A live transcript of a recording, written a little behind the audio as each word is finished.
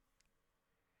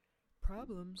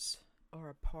Problems are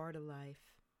a part of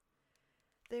life.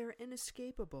 They are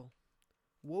inescapable,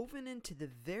 woven into the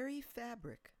very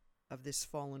fabric of this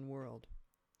fallen world.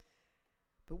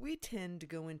 But we tend to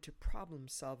go into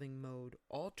problem-solving mode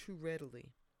all too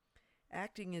readily,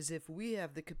 acting as if we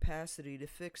have the capacity to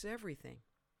fix everything.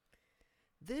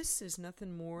 This is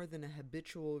nothing more than a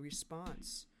habitual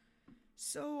response,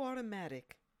 so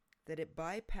automatic that it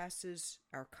bypasses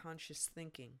our conscious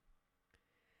thinking.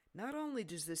 Not only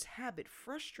does this habit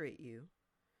frustrate you,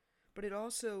 but it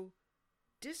also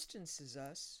distances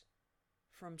us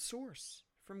from Source,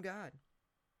 from God.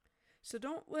 So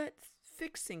don't let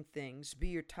fixing things be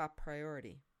your top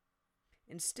priority.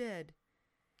 Instead,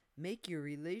 make your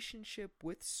relationship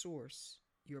with Source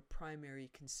your primary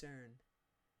concern.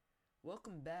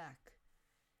 Welcome back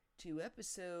to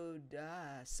episode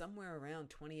somewhere around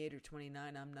 28 or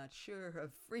 29, I'm not sure,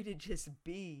 of Free to Just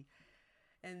Be.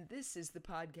 And this is the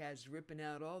podcast ripping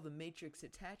out all the matrix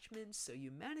attachments so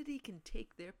humanity can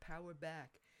take their power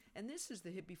back. And this is the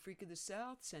hippie freak of the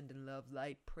South sending love,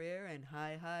 light, prayer, and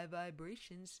high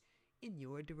vibrations in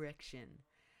your direction.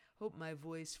 Hope my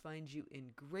voice finds you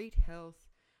in great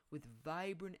health with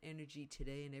vibrant energy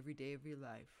today and every day of your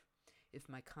life. If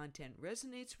my content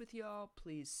resonates with y'all,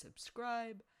 please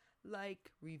subscribe,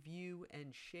 like, review,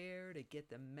 and share to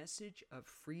get the message of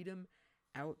freedom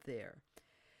out there.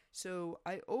 So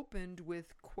I opened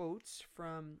with quotes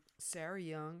from Sarah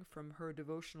Young from her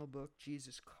devotional book,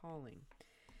 Jesus Calling.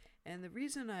 And the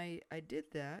reason I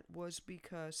did that was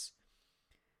because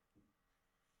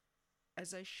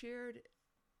as I shared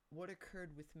what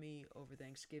occurred with me over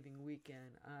Thanksgiving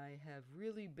weekend, I have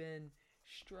really been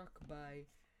struck by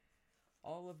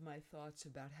all of my thoughts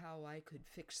about how I could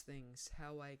fix things,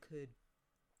 how I could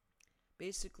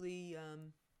basically,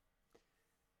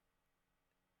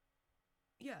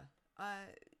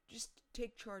 just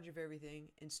take charge of everything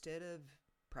instead of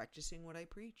practicing what I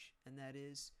preach, and that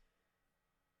is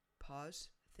pause,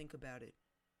 think about it,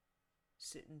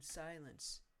 sit in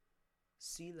silence,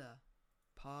 sila,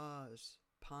 pause,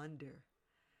 ponder,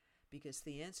 because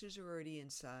the answers are already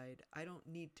inside. I don't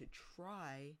need to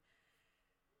try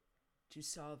to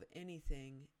solve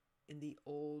anything in the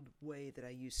old way that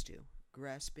I used to,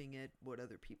 grasping at what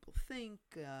other people think,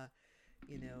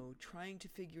 trying to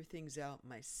figure things out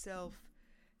myself,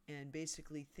 and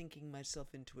basically thinking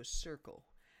myself into a circle.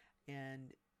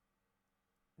 And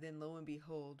then lo and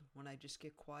behold, when I just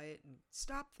get quiet and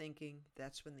stop thinking,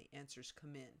 that's when the answers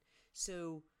come in.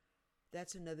 So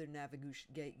that's another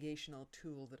navigational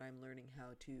tool that I'm learning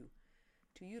how to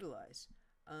utilize.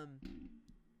 I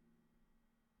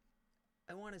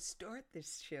want to start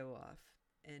this show off,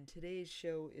 and today's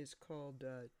show is called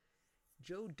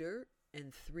Joe Dirt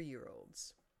and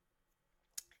 3-year-olds.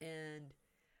 And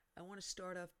I want to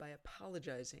start off by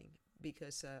apologizing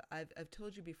because I've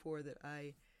told you before that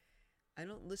I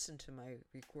don't listen to my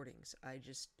recordings. I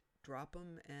just drop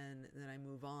them and then I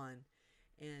move on.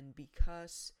 And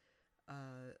because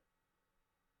I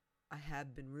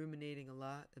have been ruminating a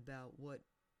lot about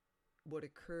what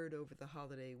occurred over the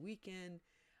holiday weekend,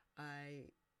 I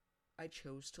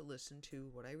chose to listen to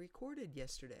what I recorded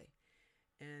yesterday.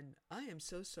 And I am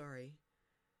so sorry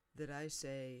that I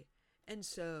say, and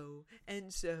so,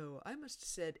 I must have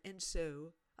said, and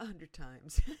so, 100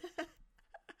 times.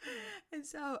 and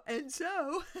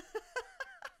so.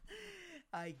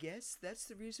 I guess that's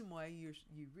the reason why you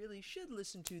really should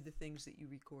listen to the things that you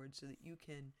record so that you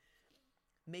can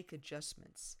make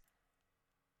adjustments.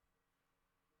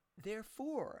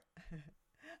 Therefore,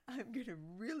 I'm going to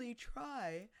really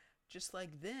try, just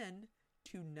like then,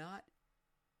 to not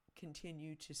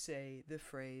continue to say the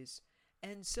phrase,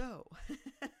 and so.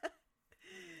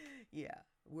 Yeah,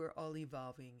 we're all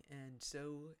evolving, and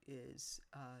so is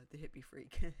the hippie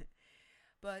freak.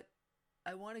 But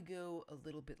I want to go a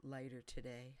little bit lighter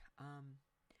today.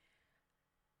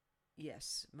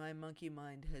 Yes, my monkey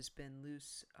mind has been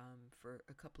loose for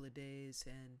a couple of days,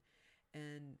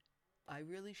 and I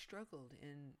really struggled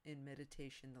in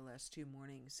meditation the last 2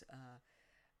 mornings.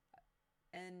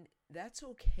 And that's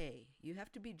okay. You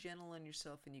have to be gentle on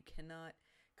yourself, and you cannot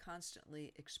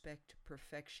constantly expect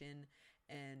perfection,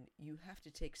 and you have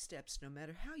to take steps no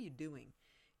matter how you're doing.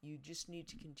 You just need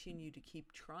to continue to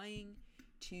keep trying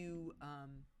to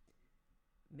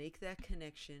make that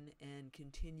connection and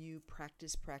continue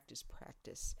practice.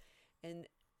 And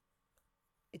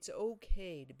it's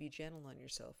okay to be gentle on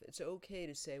yourself. It's okay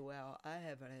to say, wow, I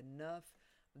have had enough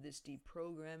of this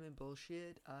deprogramming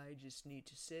bullshit. I just need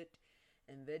to sit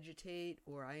and vegetate,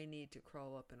 or I need to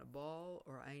crawl up in a ball,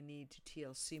 or I need to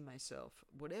TLC myself,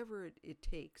 whatever it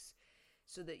takes,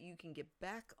 so that you can get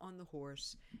back on the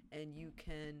horse and you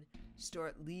can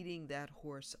start leading that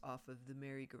horse off of the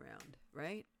merry-go-round,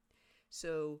 right?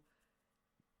 So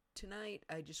tonight,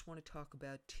 I just want to talk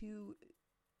about two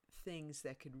things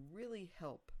that could really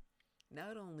help,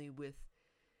 not only with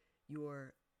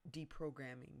your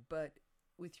deprogramming, but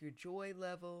with your joy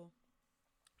level,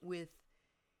 with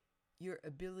your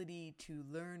ability to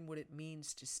learn what it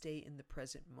means to stay in the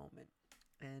present moment.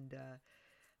 And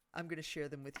I'm going to share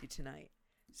them with you tonight.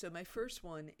 So my first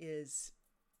one is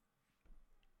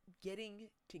getting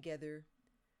together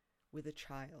with a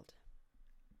child.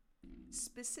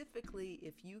 Specifically,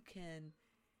 if you can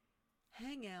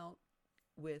hang out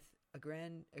with a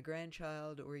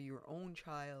grandchild or your own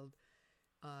child,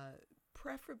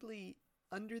 preferably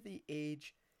under the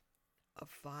age of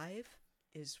 5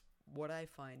 is what I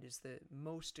find is the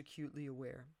most acutely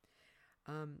aware.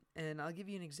 And I'll give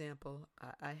you an example.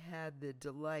 I had the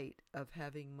delight of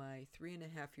having my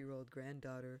 3.5-year-old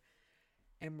granddaughter,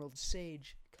 Emerald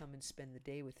Sage, come and spend the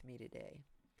day with me today.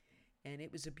 And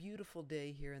it was a beautiful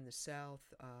day here in the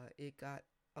South. It got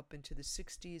up into the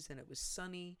 60s and it was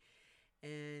sunny.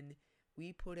 And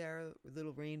we put our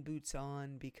little rain boots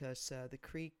on because the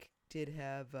creek did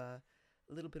have a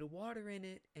little bit of water in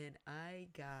it. And I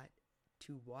got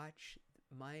to watch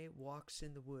my walks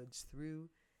in the woods through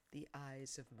the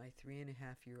eyes of my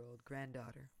 3.5-year-old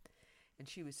granddaughter. And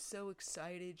she was so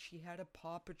excited. She had a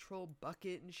Paw Patrol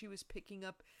bucket and she was picking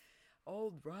up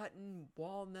old rotten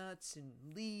walnuts and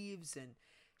leaves, and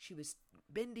she was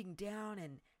bending down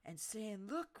and saying,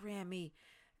 "Look, Grammy."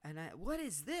 And "What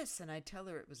is this?" And I'd tell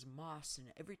her it was moss,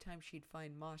 and every time she'd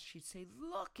find moss, she'd say,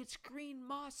 "Look, it's green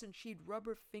moss," and she'd rub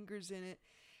her fingers in it.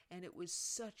 And it was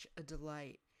such a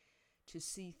delight to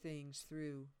see things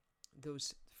through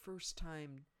those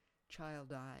first-time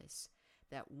child eyes,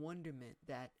 that wonderment,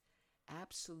 that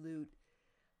absolute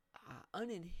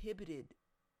uninhibited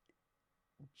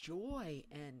joy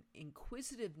and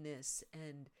inquisitiveness,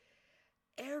 and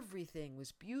everything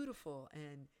was beautiful.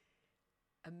 And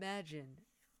imagine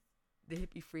the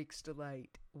hippie freak's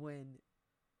delight when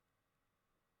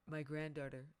my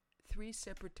granddaughter, 3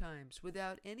 separate times,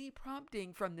 without any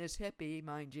prompting from this hippie,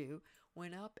 mind you,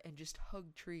 went up and just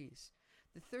hugged trees.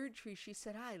 The 3rd tree, she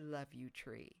said, "I love you,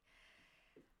 tree."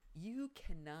 You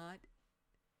cannot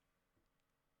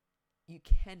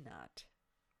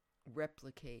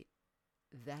replicate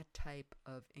that type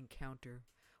of encounter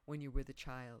when you're with a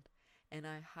child. And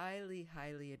I highly,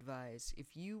 highly advise,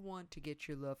 if you want to get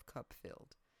your love cup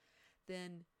filled,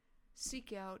 then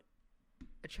seek out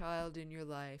a child in your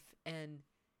life and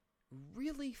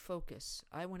really focus.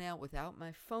 I went out without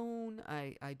my phone.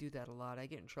 I do that a lot. I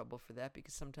get in trouble for that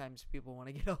because sometimes people want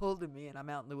to get a hold of me and I'm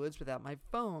out in the woods without my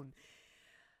phone.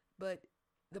 But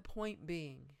the point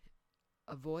being,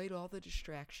 avoid all the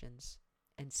distractions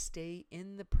and stay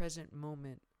in the present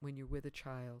moment when you're with a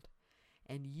child,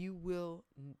 and you will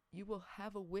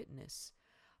have a witness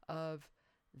of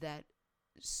that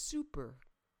super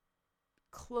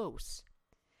close,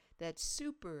 that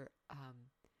super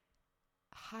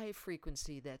high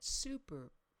frequency, that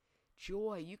super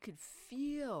joy. You could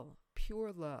feel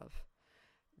pure love,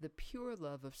 the pure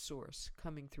love of Source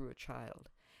coming through a child,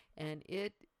 and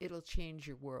it'll change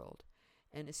your world.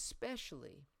 And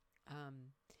especially,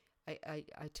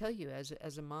 I tell you,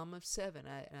 as a mom of 7,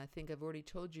 I think I've already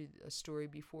told you a story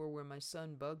before where my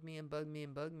son bugged me,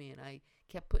 and I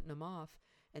kept putting him off.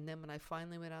 And then when I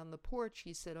finally went out on the porch,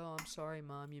 he said, "Oh, I'm sorry,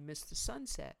 Mom, you missed the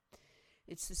sunset."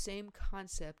 It's the same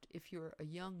concept if you're a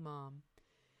young mom.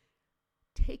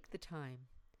 Take the time.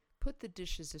 Put the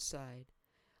dishes aside.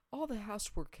 All the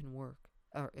housework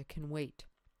it can wait.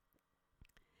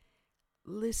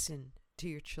 Listen to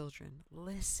your children.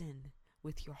 Listen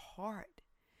with your heart.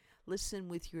 Listen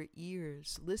with your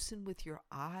ears. Listen with your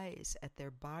eyes at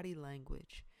their body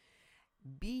language.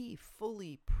 Be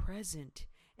fully present,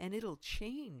 and it'll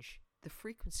change the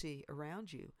frequency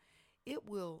around you. It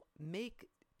will make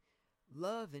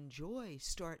love and joy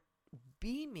start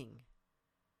beaming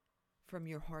from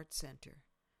your heart center.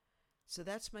 So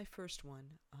that's my first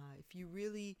one. If you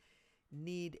really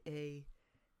need a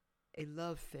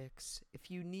love fix,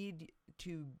 if you need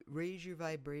to raise your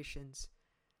vibrations,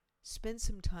 spend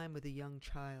some time with a young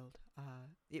child.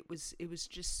 It was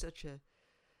just such a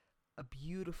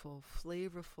beautiful,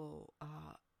 flavorful,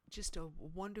 just a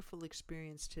wonderful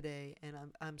experience today,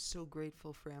 and I'm so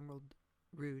grateful for Emerald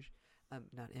Rouge.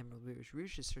 Not Emerald Rouge.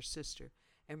 Rouge is her sister.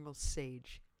 Emerald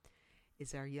Sage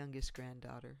is our youngest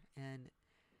granddaughter, and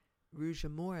Rouge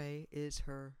Amore is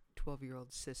her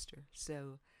 12-year-old sister.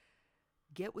 So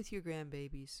get with your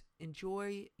grandbabies.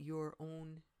 Enjoy your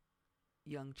own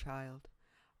young child.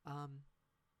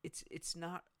 It's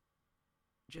not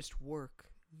just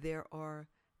work. There are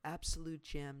absolute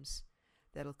gems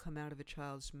that'll come out of a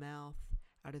child's mouth,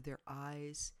 out of their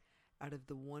eyes, out of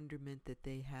the wonderment that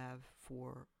they have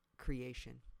for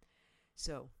creation.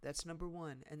 So that's number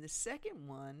one. And the second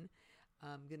one,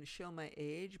 I'm going to show my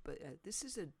age, but this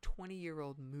is a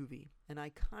 20-year-old movie, an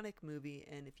iconic movie.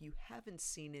 And if you haven't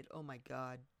seen it, oh my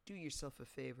God, do yourself a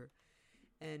favor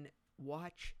and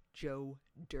watch Joe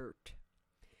Dirt.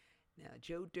 Now,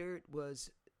 Joe Dirt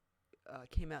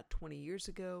came out 20 years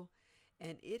ago,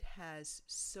 and it has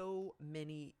so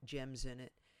many gems in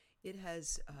it. It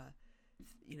has,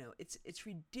 it's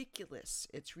ridiculous.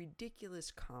 It's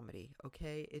ridiculous comedy.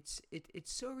 Okay, it's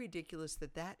so ridiculous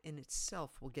that in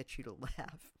itself will get you to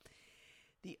laugh.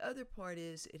 The other part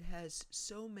is it has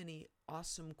so many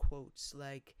awesome quotes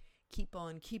like "Keep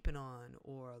on keeping on"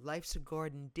 or "Life's a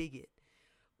garden, dig it,"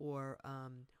 or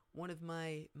one of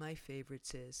my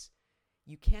favorites is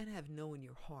 "You can't have no in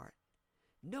your heart.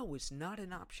 No is not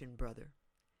an option, brother."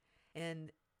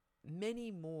 And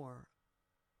many more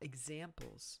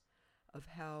examples of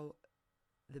how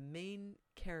the main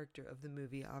character of the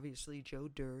movie, obviously Joe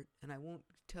Dirt, and I won't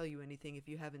tell you anything if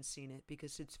you haven't seen it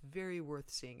because it's very worth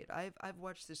seeing it. I've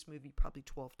watched this movie probably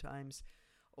 12 times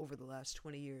over the last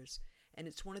 20 years, and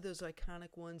it's one of those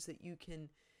iconic ones that you can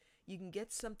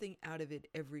get something out of it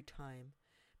every time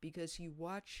because you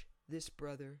watch this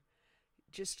brother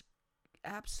just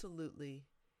absolutely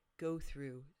go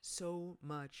through so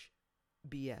much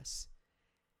BS.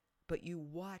 But you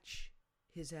watch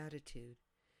his attitude.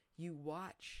 You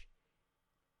watch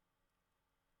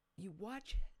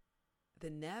the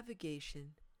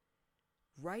navigation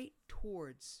right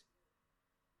towards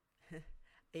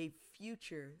a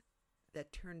future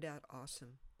that turned out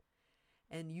awesome.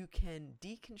 And you can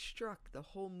deconstruct the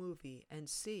whole movie and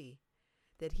see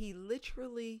that he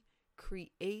literally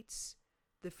creates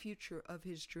the future of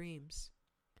his dreams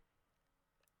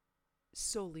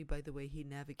solely by the way he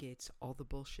navigates all the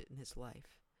bullshit in his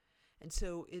life. And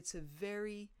so it's a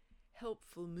very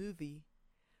helpful movie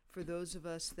for those of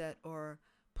us that are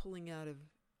pulling out of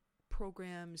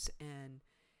programs and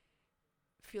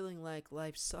feeling like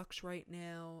life sucks right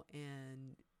now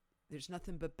and there's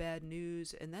nothing but bad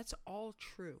news, and that's all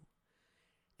true.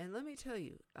 And let me tell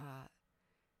you,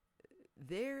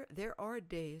 there are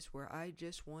days where I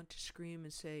just want to scream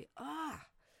and say,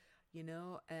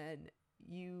 and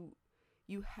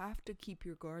you have to keep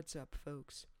your guards up,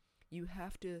 folks. You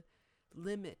have to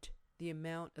limit the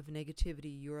amount of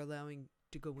negativity you're allowing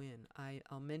to go in.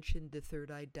 I'll mention the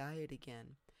Third Eye Diet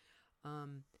again.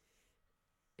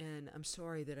 And I'm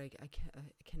sorry that I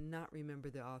cannot remember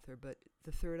the author, but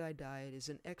The Third Eye Diet is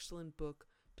an excellent book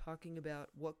talking about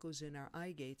what goes in our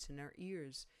eye gates, in our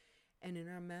ears, and in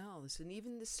our mouths, and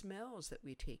even the smells that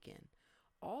we take in.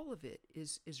 All of it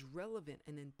is relevant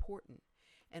and important.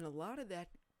 And a lot of that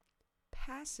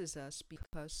passes us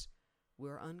because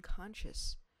we're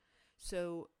unconscious.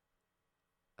 So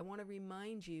I want to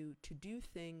remind you to do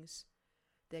things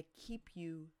that keep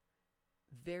you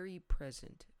very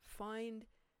present. Find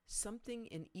something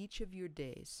in each of your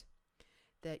days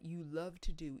that you love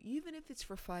to do, even if it's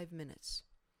for 5 minutes,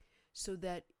 so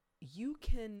that you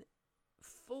can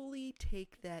fully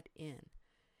take that in.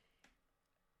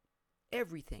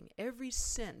 Everything, every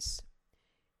sense.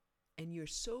 And you're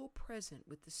so present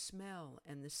with the smell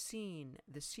and the scene,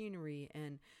 the scenery,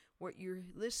 and what you're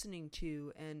listening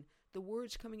to, and the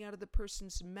words coming out of the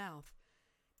person's mouth.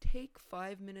 Take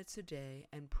 5 minutes a day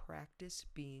and practice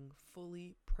being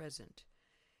fully present.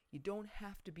 You don't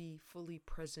have to be fully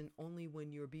present only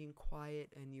when you're being quiet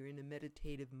and you're in a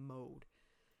meditative mode.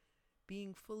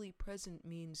 Being fully present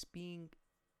means being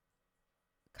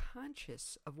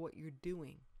conscious of what you're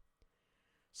doing.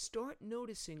 Start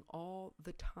noticing all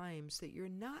the times that you're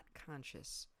not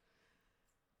conscious.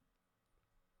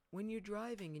 When you're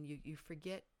driving and you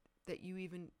forget that you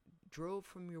even drove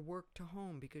from your work to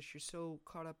home because you're so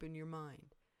caught up in your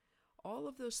mind. All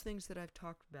of those things that I've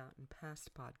talked about in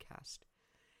past podcasts.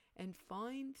 And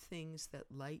find things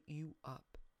that light you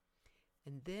up.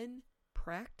 And then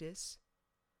practice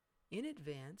in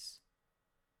advance,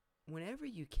 whenever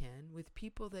you can, with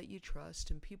people that you trust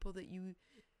and people that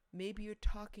maybe you're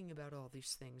talking about all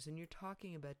these things and you're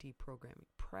talking about deprogramming.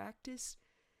 Practice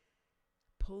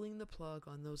pulling the plug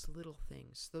on those little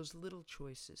things, those little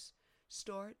choices.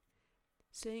 Start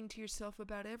saying to yourself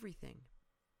about everything.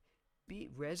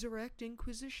 Resurrect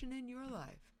inquisition in your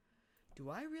life. Do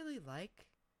I really like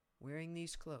wearing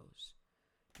these clothes?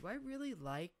 Do I really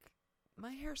like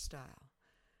my hairstyle?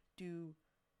 Do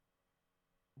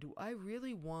I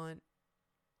really want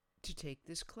to take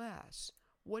this class?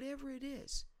 Whatever it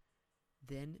is,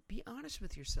 then be honest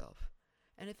with yourself.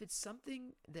 And if it's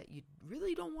something that you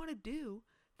really don't want to do,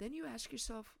 then you ask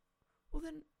yourself, well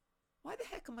then, why the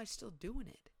heck am I still doing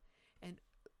it? And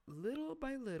little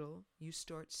by little, you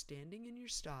start standing in your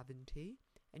sovereignty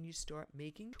and you start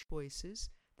making choices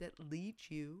that lead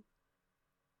you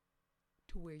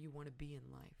to where you want to be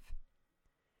in life,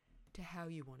 to how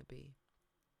you want to be.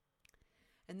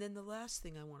 And then the last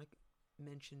thing I want to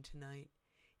mention tonight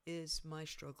is my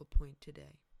struggle point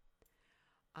today.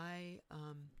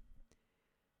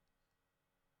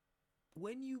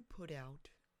 When you put out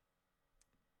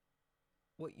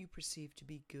what you perceive to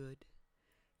be good,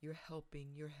 you're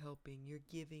helping, you're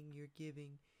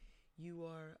giving, you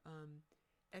are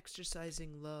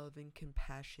exercising love and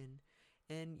compassion,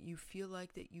 and you feel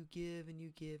like that you give and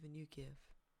you give and you give.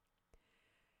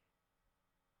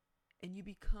 And you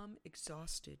become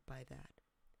exhausted by that.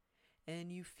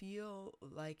 And you feel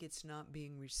like it's not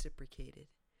being reciprocated.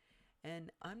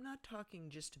 And I'm not talking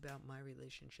just about my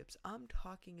relationships. I'm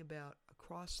talking about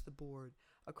across the board,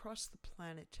 across the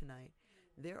planet tonight.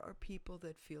 There are people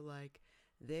that feel like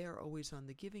they are always on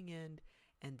the giving end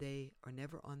and they are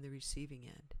never on the receiving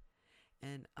end.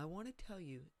 And I want to tell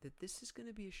you that this is going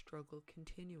to be a struggle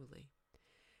continually,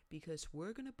 because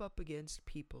we're going to bump against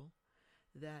people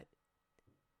that,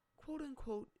 quote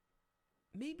unquote,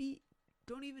 maybe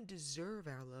don't even deserve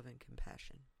our love and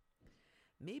compassion.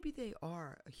 Maybe they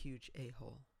are a huge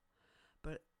a-hole.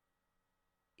 But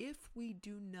if we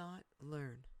do not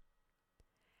learn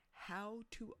how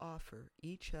to offer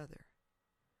each other,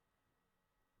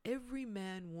 every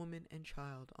man, woman, and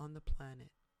child on the planet,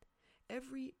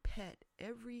 every pet,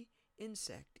 every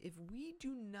insect, if we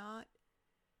do not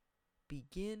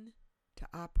begin to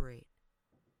operate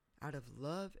out of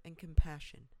love and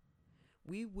compassion,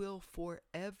 we will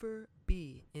forever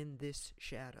be in this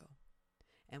shadow,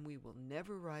 and we will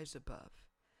never rise above.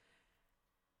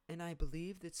 And I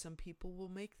believe that some people will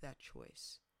make that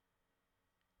choice.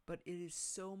 But it is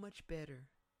so much better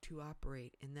to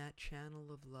operate in that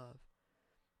channel of love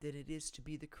than it is to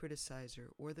be the criticizer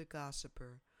or the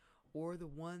gossiper or the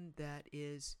one that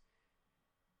is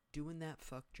doing that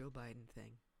fuck Joe Biden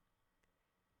thing.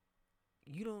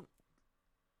 You don't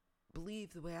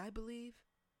believe the way I believe?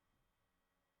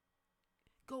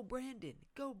 Go Brandon,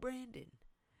 go Brandon.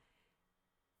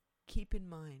 Keep in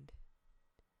mind,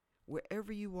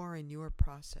 wherever you are in your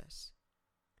process,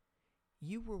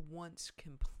 you were once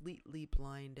completely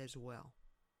blind as well.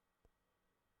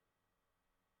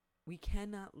 We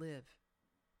cannot live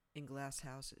in glass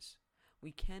houses.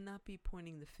 We cannot be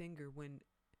pointing the finger when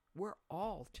we're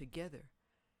all together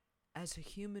as a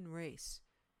human race,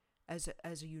 as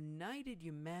a united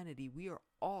humanity. We are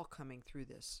all coming through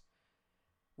this.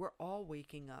 We're all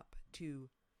waking up to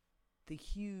the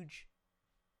huge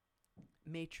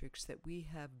matrix that we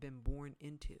have been born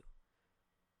into.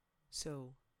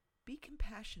 So be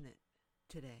compassionate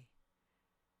today.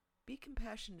 Be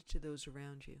compassionate to those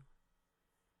around you.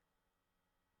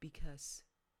 Because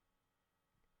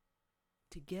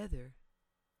together,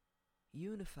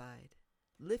 unified,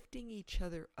 lifting each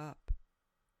other up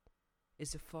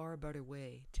is a far better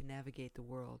way to navigate the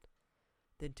world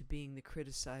than to being the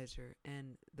criticizer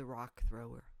and the rock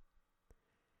thrower.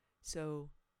 So,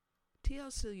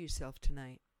 TLC yourself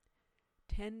tonight.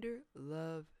 Tender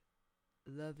love,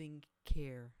 loving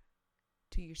care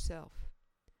to yourself.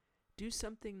 Do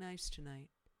something nice tonight.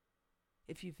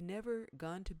 If you've never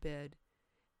gone to bed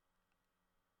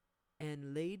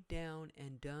and laid down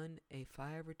and done a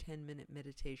 5 or 10 minute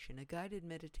meditation, a guided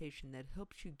meditation that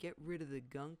helps you get rid of the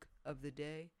gunk of the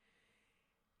day,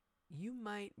 you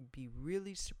might be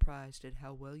really surprised at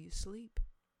how well you sleep.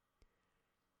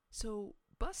 So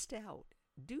bust out.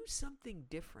 Do something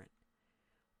different.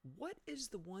 What is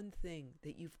the one thing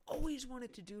that you've always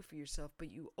wanted to do for yourself,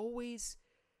 but you always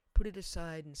put it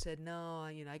aside and said, no,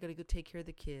 I got to go take care of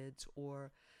the kids,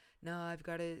 or no, I've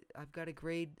got to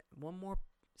grade one more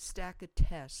stack of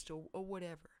tests, or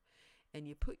whatever. And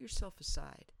you put yourself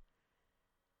aside.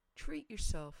 Treat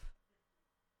yourself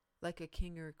like a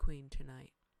king or a queen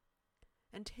tonight.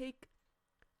 And take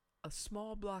a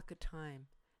small block of time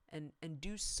and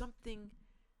do something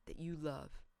that you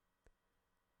love.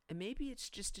 And maybe it's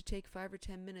just to take 5 or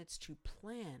 10 minutes to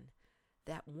plan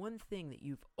that one thing that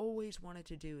you've always wanted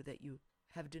to do that you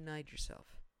have denied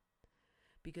yourself.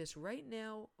 Because right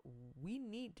now, we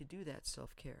need to do that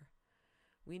self-care.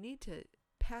 We need to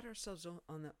pat ourselves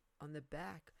on the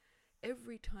back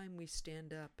every time we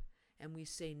stand up and we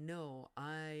say, no,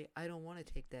 I don't want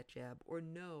to take that jab, or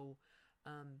no,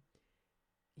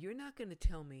 you're not going to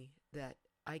tell me that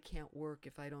I can't work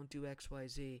if I don't do X, Y,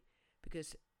 Z,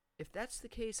 because if that's the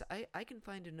case, I can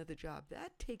find another job.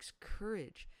 That takes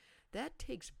courage. That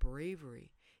takes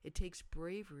bravery. It takes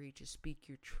bravery to speak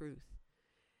your truth.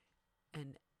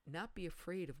 and not be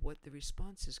afraid of what the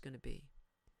response is going to be.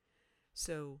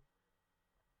 So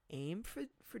aim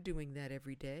for doing that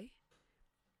every day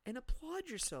and applaud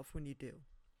yourself when you do.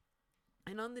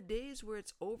 And on the days where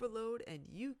it's overload and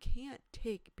you can't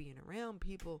take being around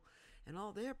people and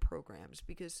all their programs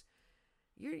because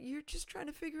you're just trying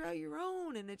to figure out your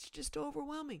own and it's just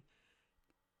overwhelming,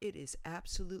 it is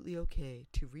absolutely okay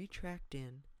to retract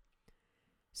in,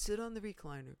 sit on the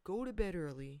recliner, go to bed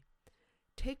early,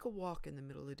 take a walk in the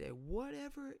middle of the day.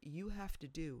 Whatever you have to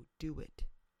do, do it.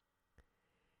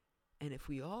 And if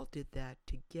we all did that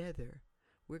together,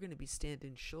 we're going to be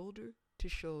standing shoulder to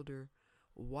shoulder,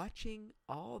 watching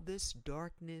all this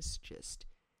darkness just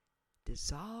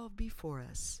dissolve before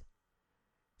us.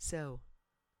 So,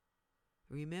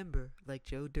 remember, like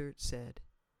Joe Dirt said,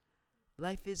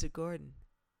 life is a garden.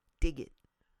 Dig it.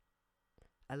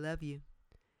 I love you.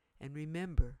 And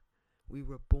remember, we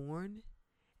were born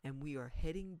and we are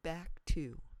heading back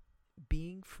to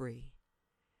being free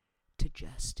to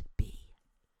just be.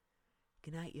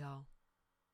 Good night, y'all.